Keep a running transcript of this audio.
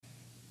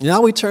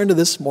Now we turn to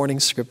this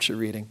morning's scripture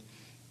reading.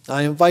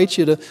 I invite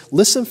you to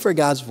listen for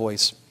God's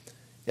voice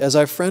as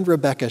our friend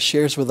Rebecca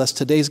shares with us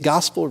today's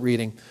gospel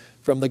reading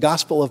from the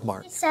Gospel of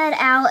Mark. He set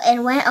out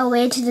and went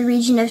away to the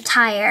region of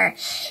Tyre.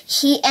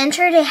 He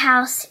entered a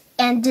house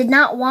and did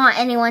not want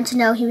anyone to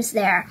know he was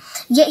there.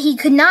 Yet he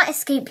could not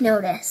escape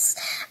notice.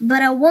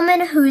 But a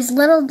woman whose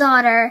little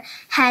daughter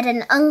had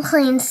an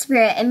unclean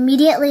spirit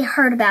immediately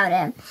heard about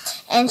it,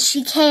 and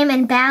she came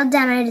and bowed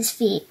down at his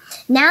feet.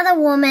 Now the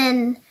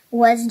woman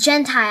was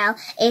Gentile,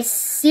 a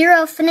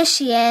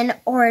Syrophoenician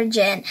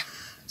origin.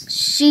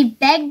 She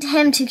begged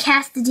him to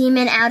cast the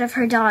demon out of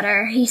her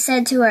daughter. He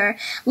said to her,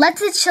 "Let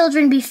the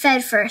children be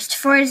fed first,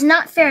 for it is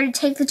not fair to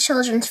take the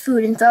children's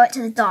food and throw it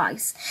to the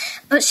dogs."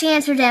 But she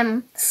answered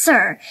him,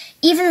 "Sir,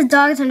 even the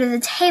dogs under the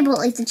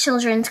table eat the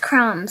children's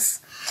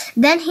crumbs."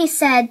 Then he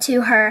said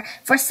to her,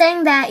 "For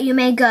saying that, you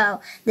may go.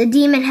 The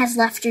demon has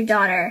left your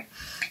daughter."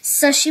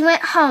 So she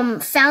went home,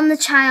 found the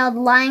child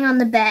lying on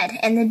the bed,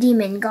 and the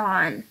demon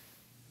gone.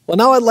 Well,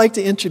 now I'd like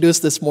to introduce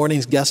this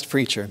morning's guest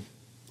preacher.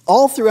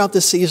 All throughout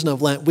the season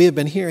of Lent, we have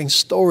been hearing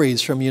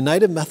stories from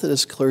United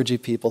Methodist clergy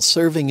people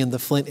serving in the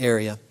Flint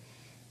area.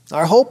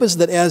 Our hope is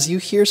that as you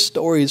hear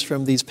stories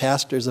from these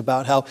pastors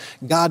about how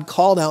God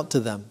called out to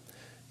them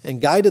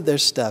and guided their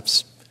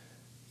steps,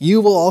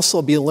 you will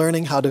also be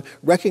learning how to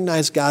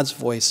recognize God's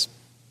voice,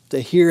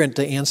 to hear and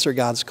to answer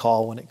God's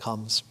call when it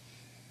comes.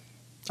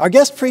 Our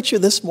guest preacher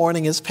this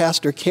morning is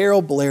Pastor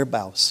Carol Blair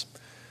Bouse.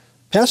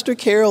 Pastor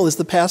Carol is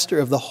the pastor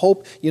of the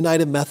Hope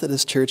United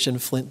Methodist Church in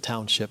Flint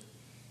Township.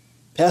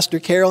 Pastor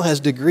Carol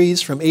has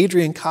degrees from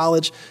Adrian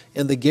College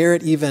and the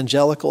Garrett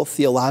Evangelical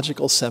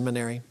Theological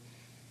Seminary.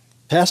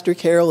 Pastor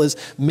Carol is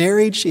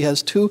married. She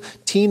has 2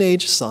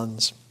 teenage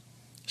sons.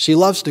 She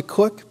loves to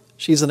cook.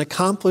 She's an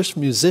accomplished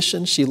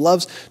musician. She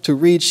loves to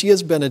read. She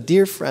has been a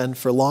dear friend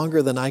for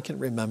longer than I can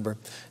remember.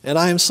 And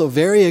I am so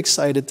very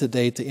excited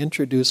today to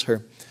introduce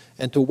her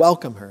and to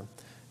welcome her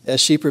as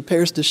she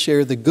prepares to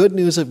share the good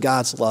news of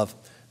God's love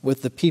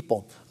with the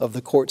people of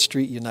the Court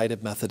Street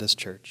United Methodist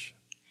Church.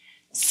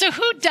 So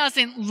who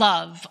doesn't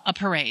love a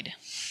parade?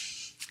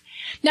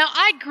 Now,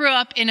 I grew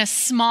up in a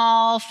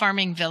small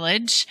farming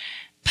village,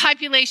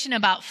 population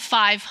about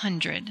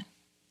 500.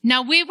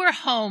 Now, we were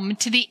home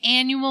to the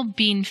annual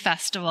Bean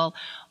Festival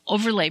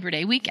over Labor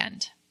Day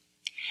weekend.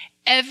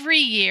 Every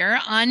year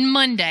on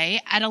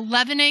Monday at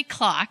 11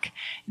 o'clock,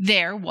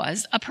 there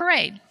was a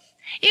parade.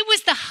 It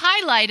was the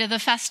highlight of the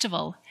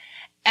festival.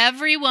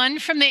 Everyone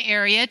from the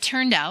area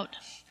turned out.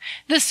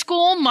 The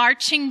school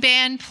marching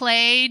band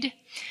played.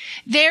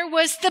 There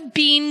was the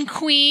Bean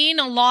Queen,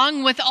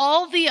 along with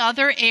all the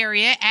other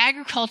area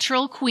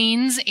agricultural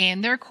queens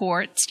and their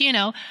courts. You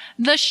know,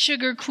 the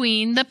Sugar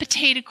Queen, the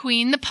Potato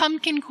Queen, the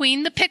Pumpkin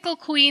Queen, the Pickle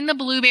Queen, the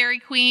Blueberry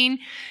Queen,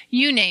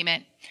 you name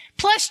it.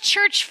 Plus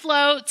church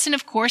floats and,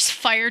 of course,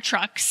 fire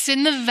trucks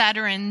and the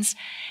veterans.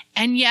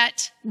 And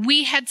yet,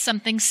 we had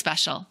something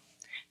special.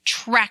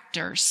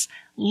 Tractors.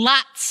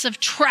 Lots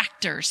of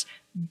tractors.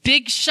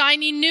 Big,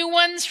 shiny new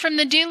ones from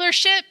the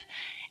dealership.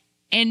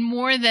 And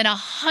more than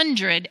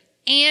 100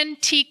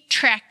 antique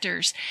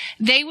tractors.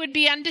 They would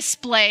be on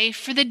display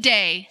for the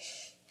day.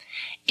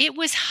 It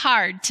was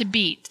hard to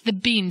beat the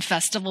Bean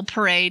Festival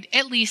parade,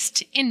 at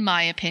least in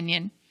my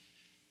opinion.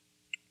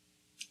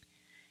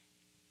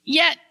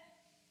 Yet,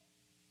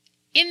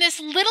 in this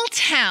little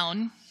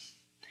town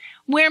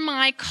where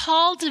my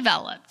call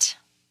developed,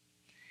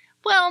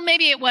 well,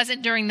 maybe it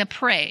wasn't during the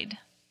parade,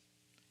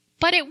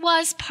 but it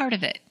was part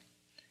of it.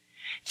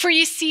 For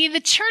you see,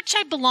 the church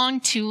I belong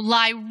to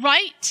lie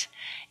right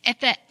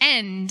at the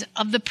end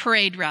of the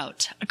parade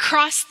route,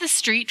 across the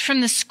street from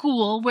the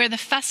school where the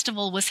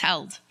festival was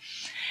held.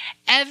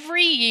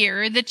 Every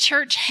year, the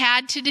church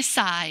had to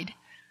decide,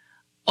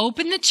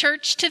 open the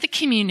church to the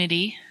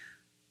community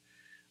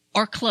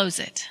or close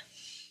it.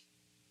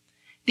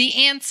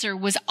 The answer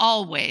was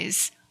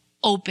always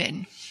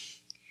open.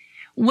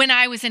 When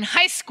I was in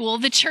high school,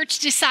 the church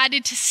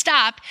decided to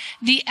stop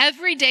the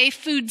everyday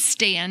food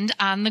stand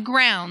on the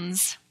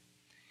grounds.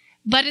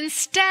 But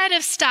instead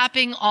of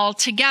stopping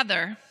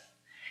altogether,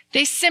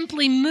 they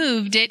simply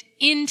moved it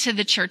into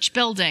the church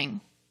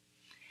building.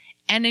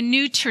 And a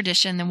new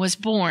tradition was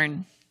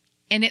born,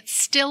 and it's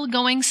still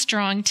going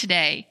strong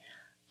today.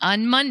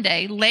 On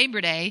Monday,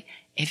 Labor Day,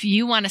 if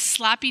you want a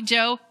sloppy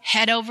Joe,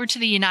 head over to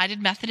the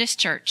United Methodist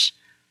Church.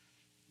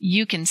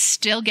 You can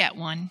still get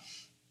one.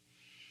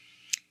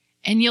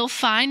 And you'll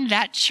find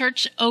that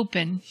church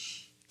open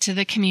to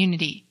the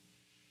community.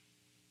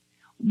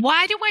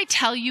 Why do I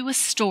tell you a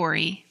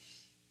story?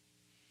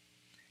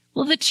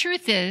 Well, the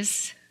truth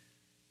is,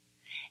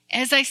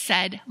 as I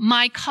said,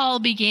 my call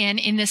began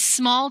in this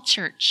small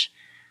church,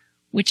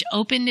 which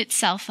opened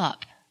itself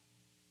up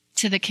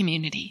to the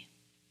community.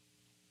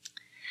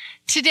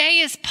 Today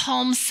is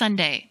Palm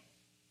Sunday,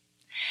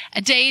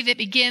 a day that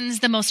begins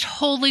the most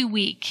holy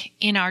week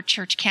in our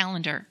church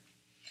calendar.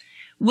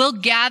 We'll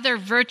gather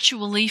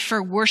virtually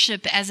for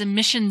worship as a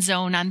mission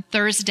zone on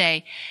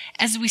Thursday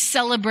as we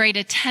celebrate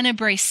a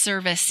Tenebrae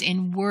service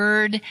in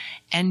word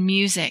and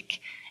music.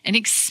 and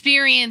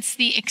experience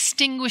the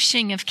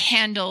extinguishing of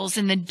candles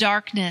in the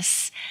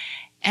darkness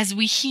as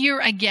we hear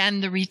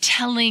again the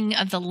retelling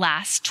of the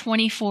last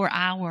 24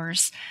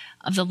 hours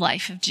of the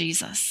life of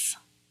Jesus.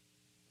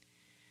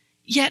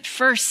 Yet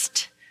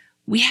first,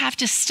 we have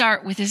to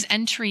start with his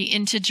entry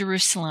into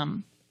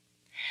Jerusalem.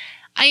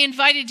 I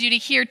invited you to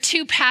hear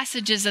two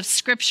passages of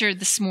scripture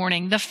this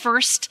morning. The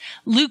first,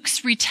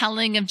 Luke's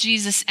retelling of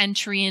Jesus'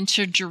 entry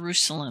into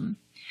Jerusalem.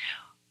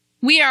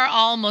 We are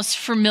all most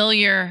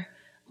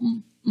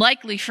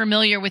likely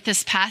familiar with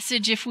this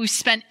passage if we've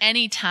spent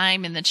any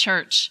time in the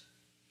church.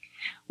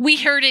 We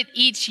heard it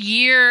each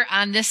year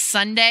on this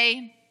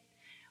Sunday.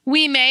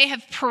 We may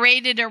have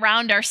paraded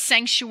around our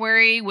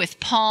sanctuary with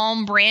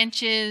palm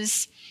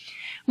branches.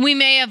 We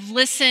may have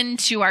listened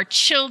to our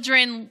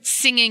children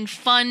singing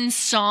fun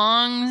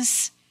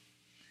songs.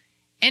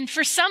 And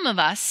for some of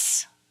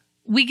us,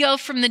 we go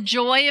from the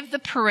joy of the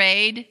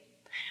parade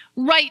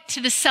right to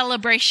the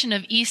celebration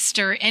of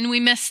Easter, and we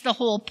miss the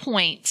whole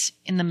point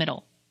in the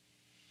middle.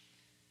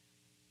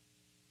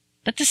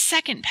 But the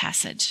second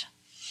passage,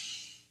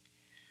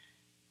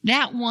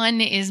 that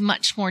one is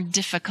much more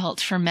difficult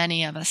for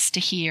many of us to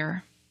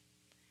hear.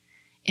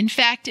 In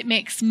fact, it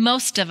makes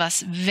most of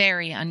us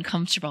very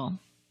uncomfortable.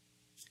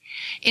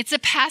 It's a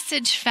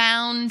passage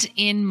found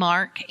in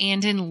Mark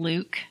and in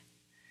Luke,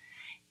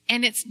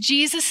 and it's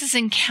Jesus'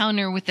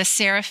 encounter with the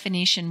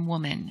Syrophoenician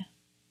woman.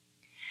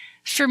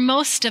 For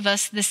most of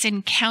us, this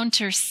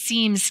encounter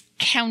seems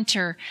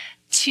counter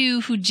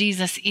to who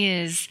Jesus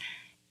is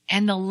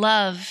and the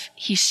love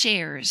he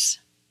shares.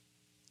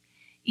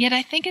 Yet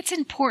I think it's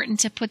important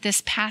to put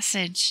this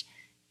passage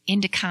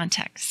into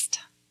context.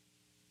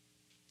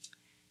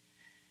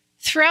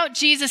 Throughout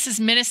Jesus'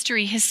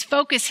 ministry, his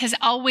focus has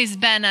always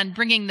been on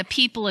bringing the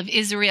people of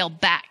Israel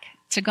back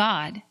to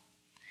God.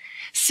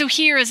 So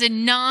here is a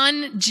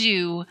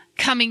non-Jew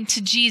coming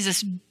to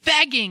Jesus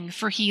begging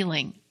for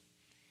healing.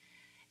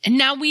 And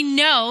now we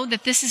know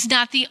that this is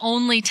not the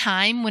only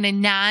time when a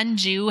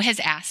non-Jew has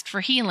asked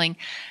for healing,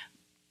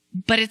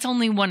 but it's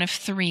only one of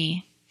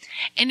three.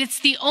 And it's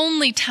the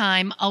only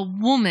time a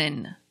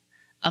woman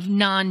of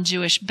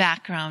non-Jewish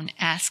background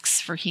asks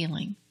for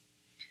healing.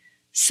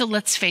 So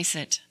let's face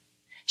it,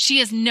 she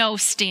has no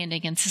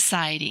standing in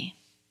society.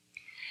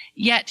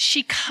 Yet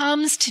she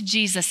comes to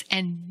Jesus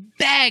and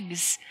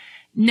begs,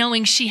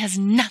 knowing she has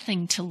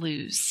nothing to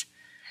lose.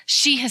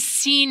 She has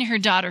seen her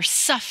daughter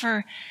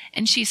suffer,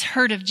 and she's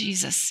heard of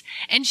Jesus.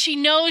 And she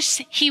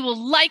knows he will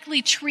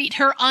likely treat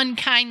her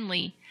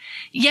unkindly,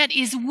 yet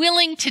is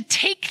willing to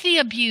take the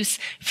abuse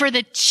for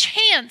the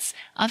chance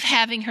of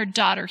having her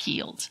daughter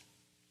healed.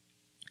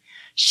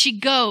 She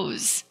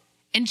goes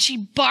and she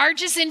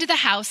barges into the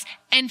house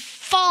and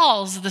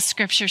falls, the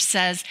scripture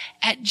says,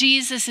 at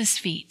Jesus'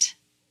 feet.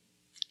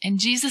 And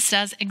Jesus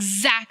does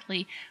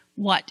exactly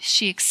what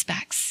she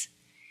expects.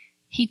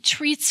 He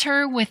treats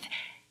her with,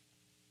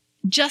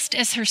 just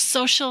as her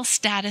social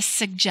status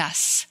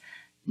suggests,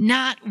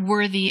 not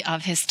worthy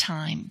of his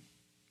time.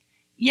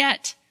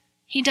 Yet,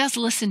 he does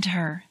listen to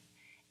her,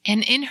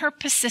 and in her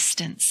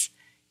persistence,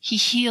 he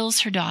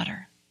heals her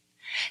daughter.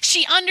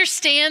 She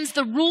understands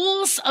the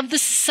rules of the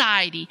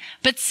society,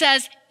 but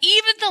says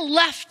even the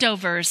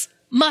leftovers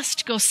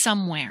must go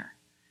somewhere.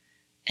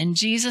 And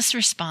Jesus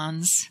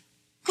responds,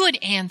 "Good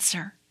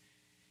answer,"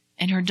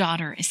 and her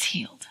daughter is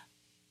healed.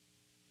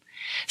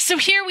 So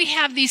here we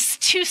have these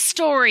two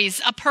stories,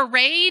 a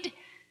parade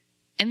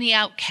and the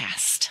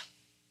outcast.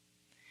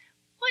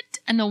 What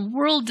in the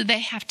world do they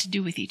have to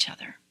do with each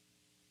other?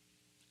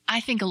 I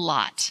think a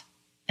lot,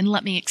 and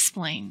let me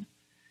explain.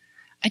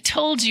 I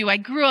told you I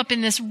grew up in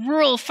this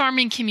rural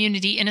farming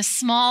community in a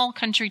small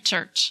country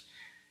church.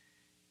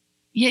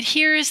 Yet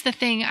here is the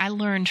thing I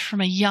learned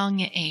from a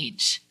young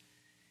age.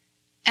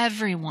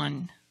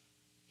 Everyone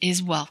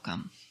is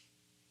welcome.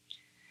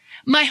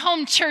 My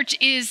home church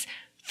is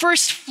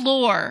first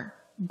floor,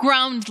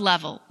 ground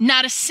level,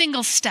 not a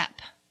single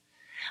step.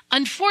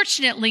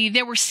 Unfortunately,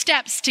 there were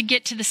steps to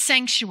get to the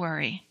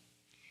sanctuary.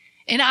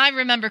 And I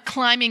remember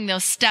climbing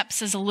those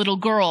steps as a little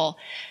girl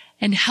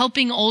and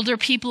helping older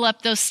people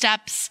up those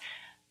steps.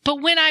 But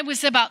when I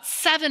was about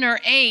 7 or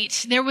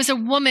 8, there was a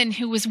woman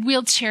who was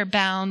wheelchair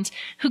bound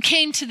who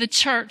came to the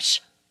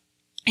church.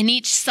 And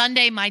each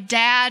Sunday, my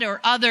dad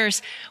or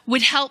others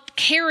would help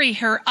carry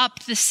her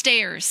up the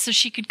stairs so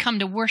she could come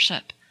to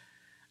worship.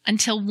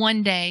 Until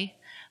one day,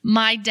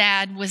 my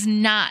dad was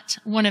not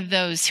one of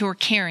those who were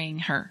carrying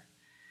her.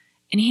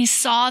 And he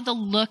saw the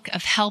look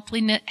of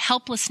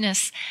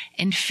helplessness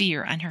and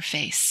fear on her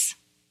face.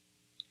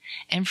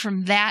 And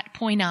from that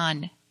point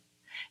on,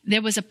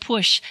 there was a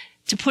push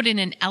to put in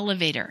an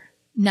elevator,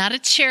 not a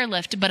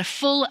chairlift, but a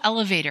full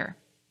elevator.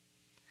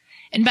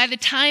 And by the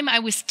time I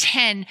was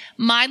 10,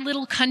 my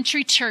little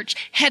country church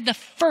had the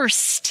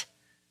first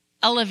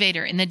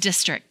elevator in the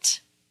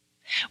district.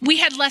 We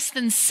had less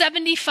than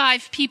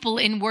 75 people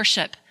in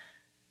worship,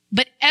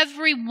 but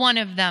every one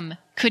of them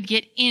could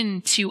get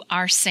into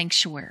our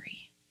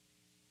sanctuary.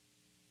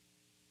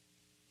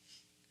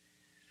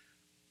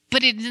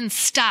 But it didn't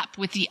stop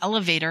with the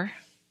elevator.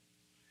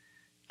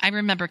 I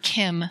remember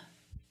Kim,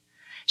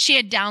 She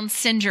had Down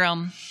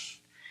syndrome,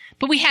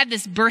 but we had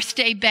this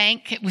birthday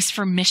bank. It was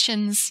for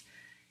missions,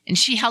 and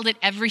she held it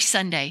every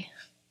Sunday.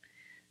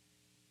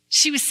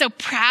 She was so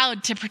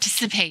proud to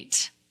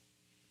participate.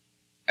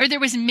 Or there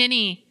was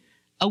Minnie,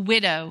 a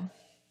widow.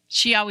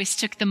 She always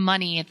took the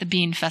money at the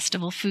Bean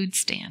Festival food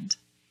stand.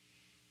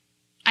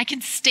 I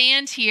can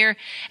stand here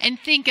and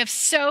think of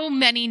so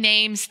many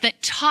names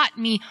that taught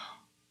me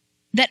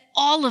that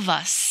all of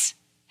us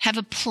have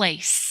a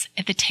place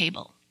at the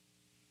table.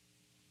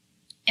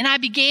 And I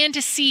began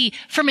to see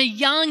from a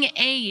young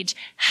age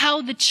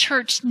how the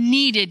church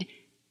needed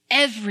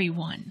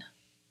everyone.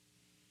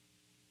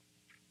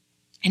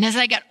 And as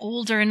I got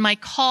older and my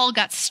call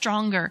got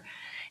stronger,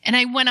 and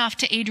I went off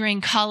to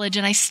Adrian College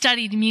and I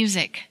studied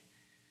music.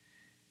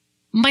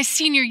 My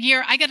senior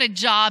year, I got a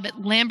job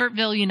at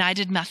Lambertville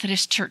United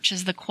Methodist Church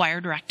as the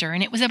choir director,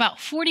 and it was about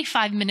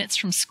 45 minutes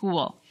from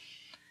school.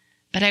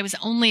 But I was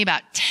only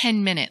about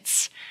 10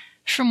 minutes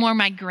from where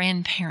my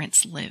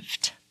grandparents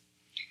lived,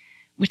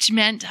 which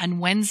meant on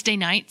Wednesday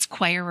nights,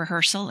 choir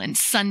rehearsal, and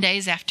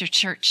Sundays after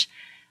church,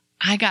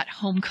 I got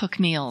home-cooked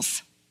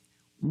meals.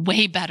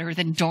 Way better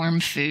than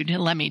dorm food,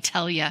 let me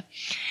tell you.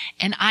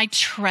 And I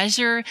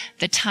treasure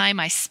the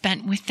time I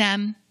spent with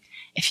them.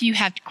 If you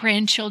have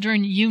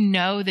grandchildren, you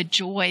know the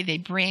joy they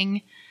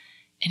bring.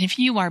 And if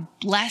you are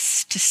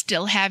blessed to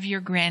still have your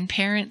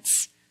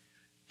grandparents,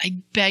 I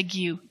beg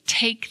you,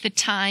 take the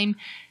time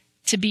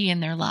to be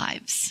in their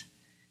lives.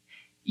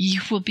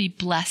 You will be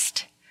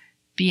blessed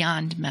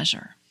beyond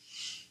measure.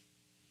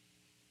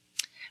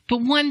 But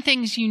one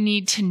thing you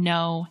need to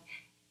know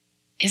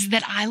is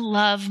that I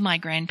love my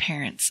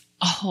grandparents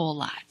a whole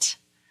lot.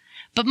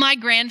 But my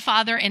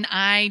grandfather and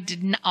I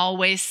didn't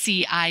always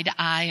see eye to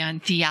eye on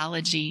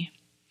theology.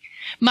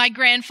 My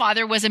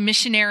grandfather was a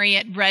missionary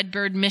at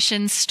Redbird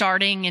Mission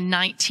starting in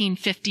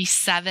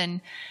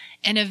 1957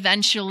 and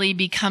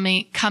eventually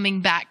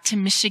coming back to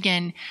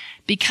Michigan,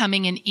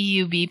 becoming an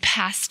EUB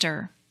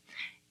pastor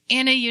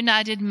and a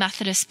United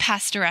Methodist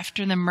pastor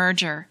after the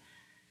merger.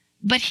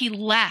 But he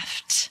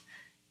left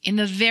in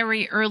the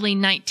very early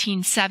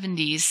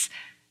 1970s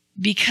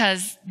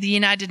because the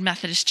United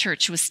Methodist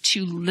Church was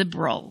too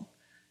liberal,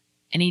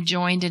 and he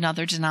joined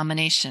another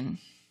denomination.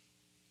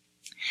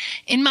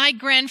 And my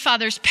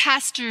grandfather's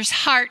pastor's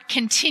heart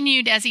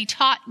continued as he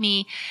taught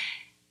me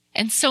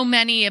and so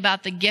many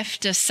about the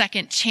gift of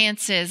second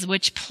chances,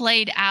 which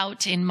played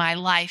out in my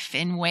life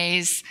in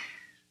ways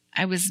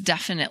I was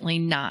definitely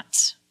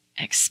not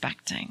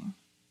expecting.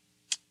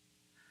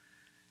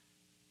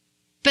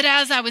 But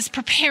as I was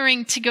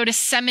preparing to go to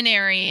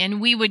seminary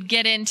and we would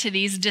get into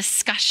these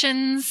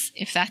discussions,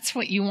 if that's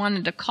what you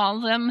wanted to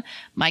call them,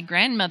 my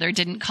grandmother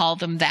didn't call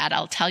them that,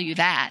 I'll tell you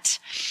that.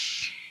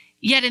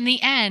 Yet in the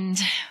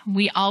end,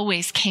 we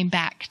always came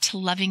back to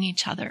loving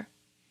each other,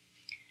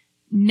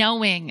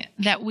 knowing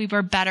that we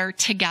were better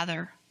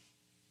together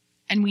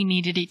and we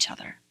needed each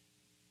other.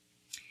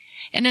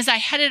 And as I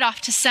headed off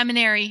to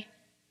seminary,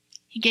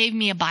 he gave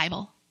me a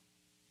Bible,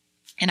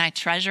 and I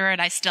treasure it.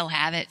 I still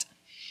have it.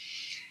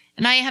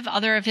 And I have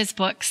other of his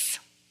books.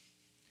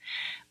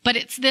 But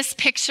it's this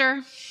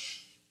picture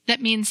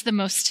that means the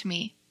most to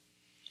me.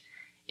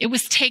 It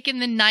was taken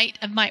the night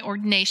of my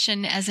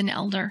ordination as an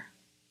elder,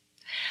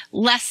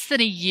 less than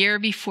a year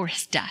before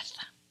his death.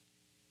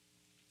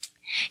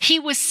 He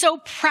was so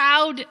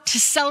proud to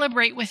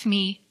celebrate with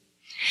me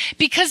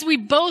because we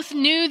both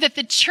knew that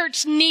the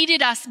church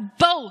needed us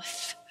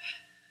both.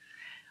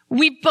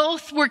 We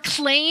both were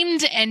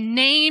claimed and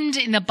named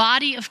in the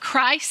body of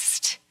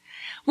Christ.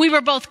 We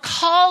were both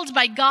called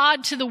by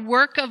God to the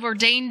work of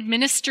ordained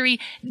ministry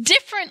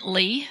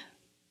differently,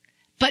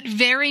 but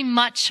very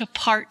much a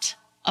part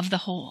of the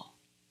whole.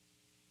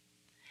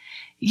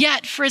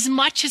 Yet, for as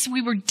much as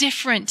we were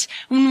different,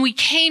 when we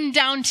came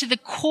down to the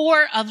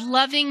core of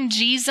loving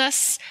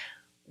Jesus,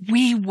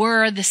 we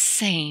were the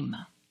same.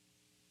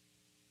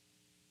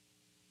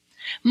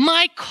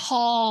 My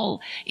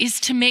call is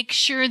to make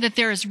sure that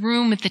there is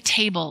room at the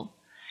table,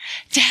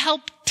 to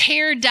help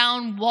tear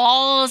down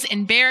walls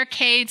and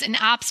barricades and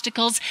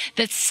obstacles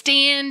that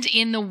stand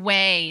in the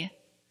way,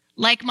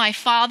 like my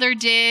father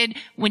did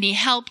when he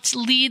helped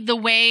lead the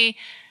way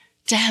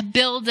to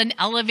build an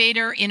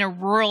elevator in a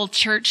rural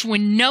church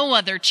when no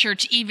other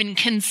church even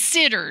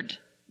considered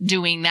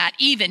doing that,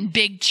 even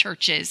big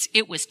churches.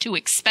 It was too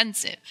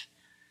expensive.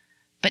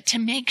 But to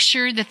make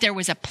sure that there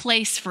was a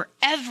place for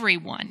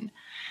everyone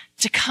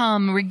to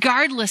come,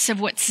 regardless of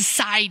what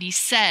society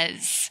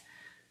says.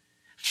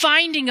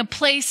 Finding a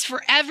place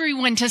for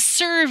everyone to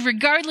serve,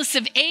 regardless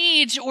of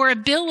age or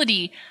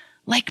ability,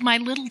 like my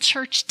little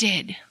church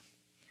did.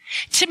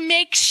 To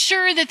make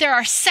sure that there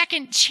are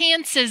second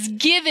chances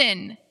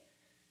given,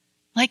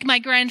 like my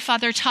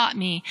grandfather taught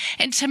me,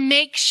 and to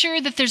make sure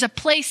that there's a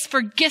place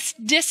for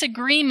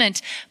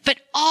disagreement,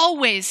 but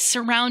always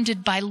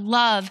surrounded by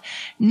love,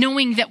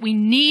 knowing that we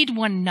need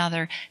one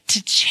another,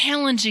 to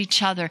challenge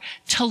each other,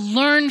 to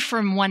learn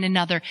from one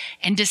another,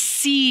 and to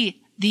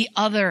see the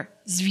other's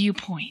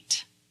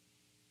viewpoint.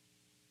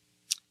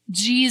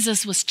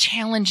 Jesus was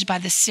challenged by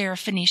the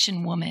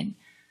Syrophoenician woman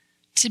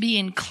to be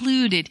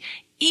included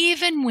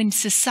even when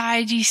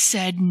society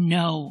said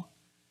no.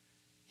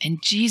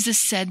 And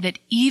Jesus said that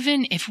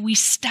even if we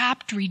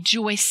stopped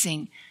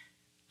rejoicing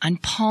on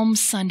Palm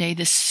Sunday,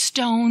 the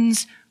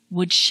stones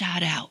would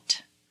shout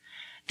out.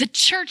 The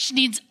church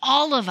needs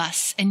all of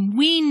us, and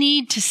we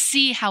need to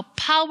see how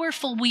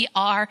powerful we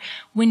are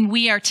when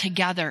we are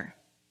together.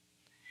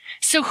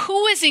 So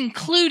who is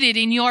included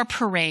in your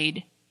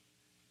parade?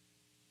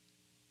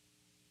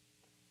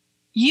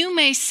 You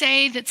may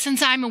say that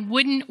since I'm a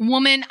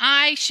woman,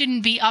 I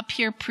shouldn't be up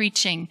here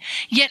preaching.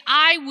 Yet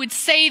I would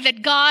say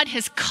that God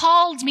has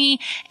called me,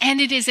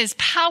 and it is as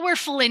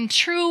powerful and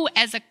true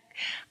as a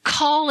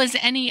call as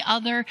any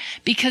other,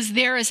 because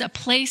there is a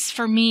place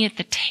for me at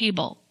the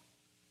table.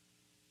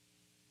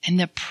 And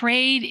the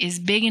parade is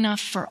big enough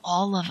for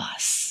all of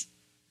us.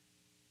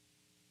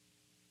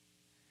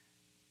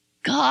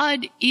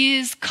 God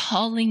is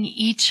calling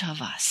each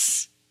of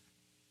us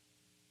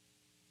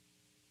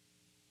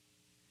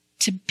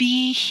to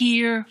be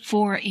here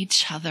for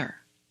each other.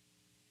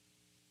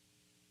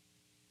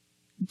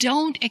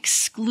 Don't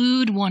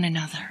exclude one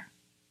another.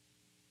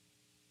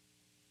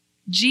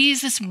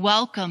 Jesus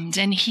welcomed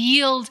and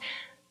healed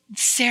the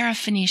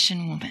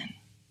Syrophoenician woman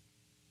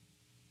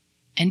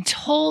and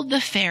told the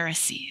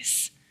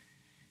Pharisees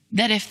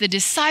that if the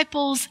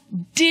disciples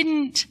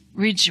didn't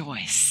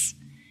rejoice,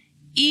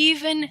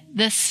 even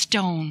the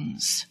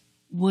stones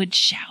would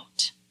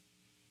shout.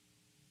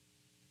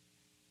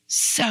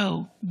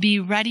 So be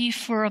ready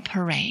for a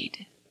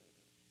parade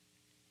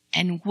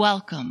and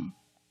welcome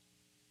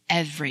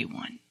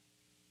everyone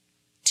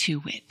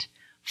to it,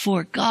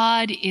 for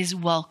God is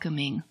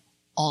welcoming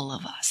all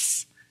of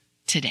us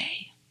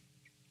today.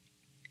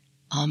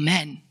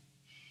 Amen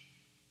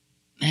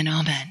and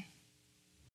amen.